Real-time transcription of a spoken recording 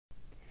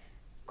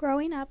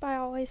Growing up, I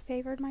always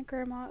favored my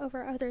grandma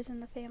over others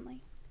in the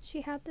family. She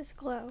had this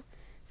glow,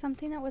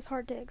 something that was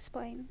hard to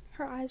explain.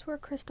 Her eyes were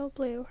crystal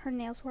blue, her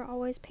nails were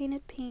always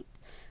painted pink,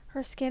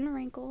 her skin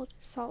wrinkled,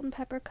 salt and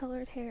pepper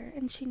colored hair,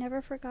 and she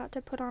never forgot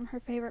to put on her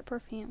favorite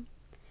perfume.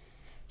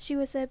 She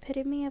was the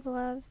epitome of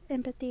love,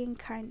 empathy, and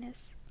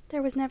kindness.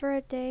 There was never a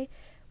day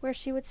where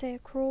she would say a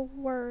cruel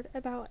word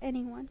about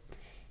anyone.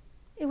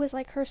 It was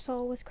like her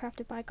soul was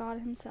crafted by God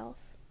himself.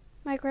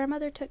 My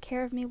grandmother took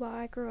care of me while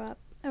I grew up.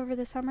 Over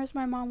the summers,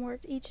 my mom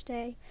worked each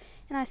day,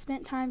 and I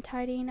spent time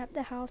tidying up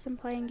the house and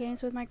playing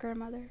games with my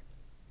grandmother.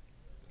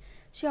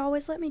 She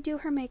always let me do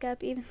her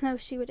makeup, even though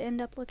she would end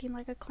up looking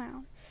like a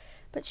clown.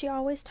 But she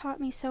always taught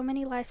me so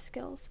many life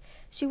skills.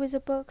 She was a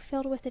book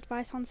filled with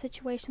advice on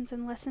situations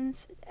and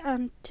lessons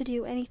to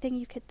do anything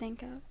you could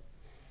think of.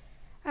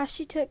 As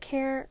she took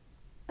care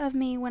of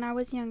me when I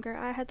was younger,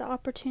 I had the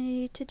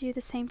opportunity to do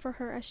the same for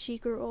her as she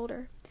grew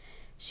older.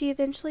 She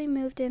eventually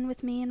moved in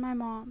with me and my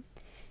mom.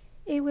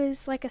 It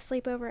was like a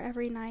sleepover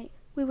every night.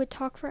 We would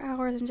talk for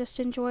hours and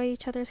just enjoy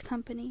each other's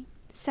company.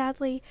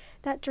 Sadly,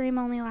 that dream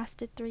only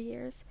lasted 3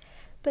 years,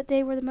 but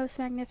they were the most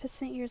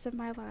magnificent years of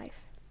my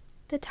life.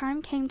 The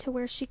time came to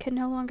where she could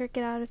no longer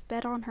get out of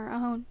bed on her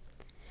own.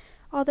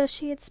 Although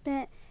she had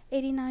spent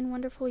 89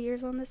 wonderful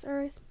years on this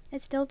earth,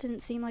 it still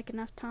didn't seem like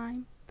enough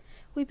time.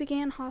 We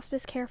began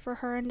hospice care for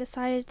her and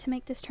decided to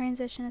make this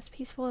transition as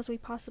peaceful as we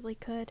possibly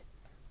could.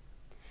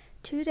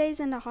 2 days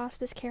into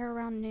hospice care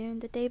around noon,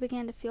 the day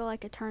began to feel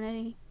like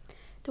eternity.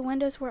 The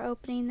windows were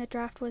opening, the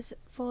draft was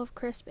full of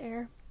crisp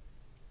air.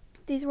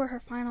 These were her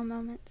final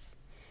moments.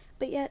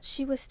 But yet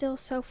she was still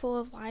so full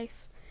of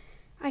life.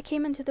 I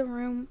came into the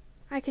room,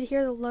 I could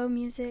hear the low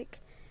music,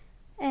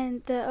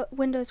 and the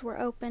windows were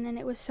open, and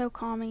it was so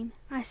calming.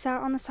 I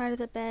sat on the side of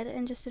the bed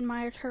and just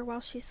admired her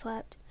while she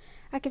slept.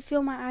 I could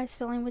feel my eyes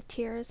filling with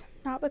tears,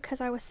 not because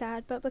I was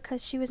sad, but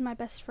because she was my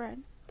best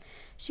friend.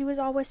 She was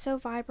always so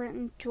vibrant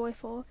and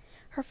joyful.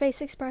 Her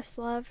face expressed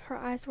love, her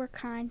eyes were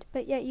kind,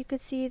 but yet you could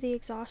see the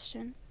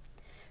exhaustion.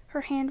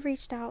 Her hand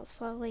reached out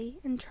slowly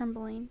and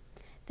trembling,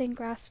 then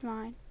grasped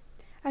mine.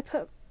 I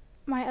put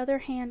my other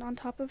hand on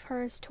top of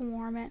hers to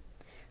warm it.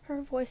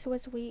 Her voice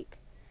was weak,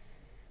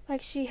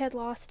 like she had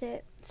lost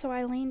it, so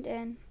I leaned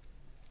in.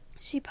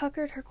 She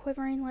puckered her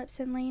quivering lips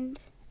and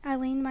I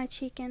leaned my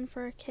cheek in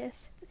for a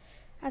kiss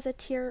as a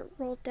tear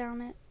rolled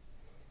down it.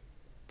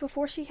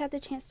 Before she had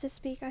the chance to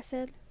speak, I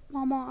said,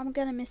 "Mama, I'm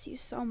gonna miss you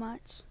so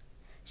much."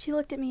 She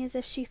looked at me as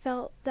if she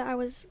felt that I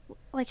was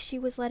like she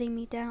was letting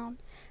me down.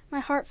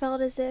 My heart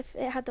felt as if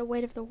it had the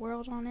weight of the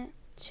world on it.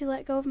 She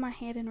let go of my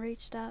hand and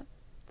reached up.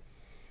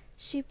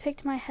 She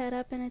picked my head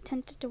up and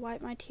attempted to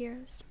wipe my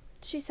tears.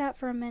 She sat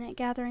for a minute,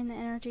 gathering the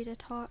energy to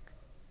talk.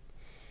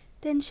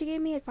 Then she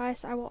gave me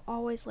advice I will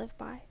always live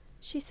by.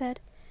 She said,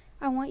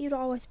 "I want you to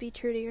always be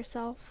true to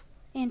yourself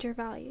and your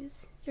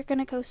values. You're going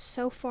to go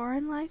so far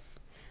in life,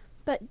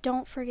 but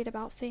don't forget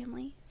about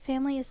family.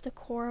 Family is the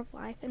core of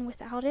life, and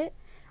without it,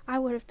 I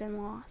would have been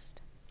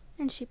lost."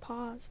 And she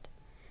paused.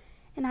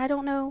 And I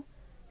don't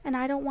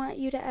want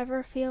you to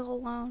ever feel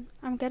alone.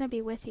 I'm going to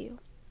be with you."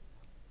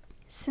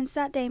 Since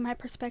that day, my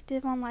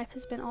perspective on life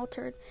has been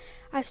altered.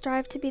 I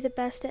strive to be the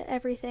best at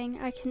everything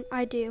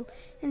I do,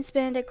 and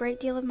spend a great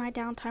deal of my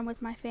downtime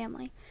with my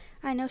family.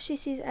 I know she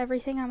sees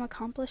everything I'm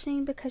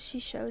accomplishing because she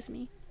shows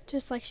me,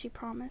 just like she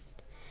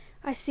promised.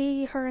 I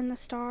see her in the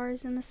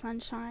stars and the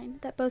sunshine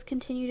that both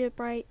continue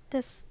to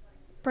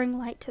bring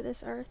light to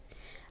this earth.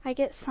 I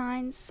get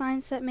signs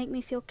that make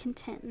me feel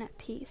content and at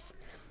peace.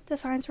 The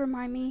signs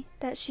remind me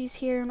that she's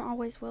here and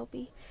always will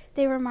be.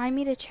 They remind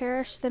me to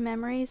cherish the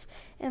memories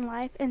in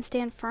life and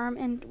stand firm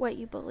in what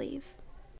you believe.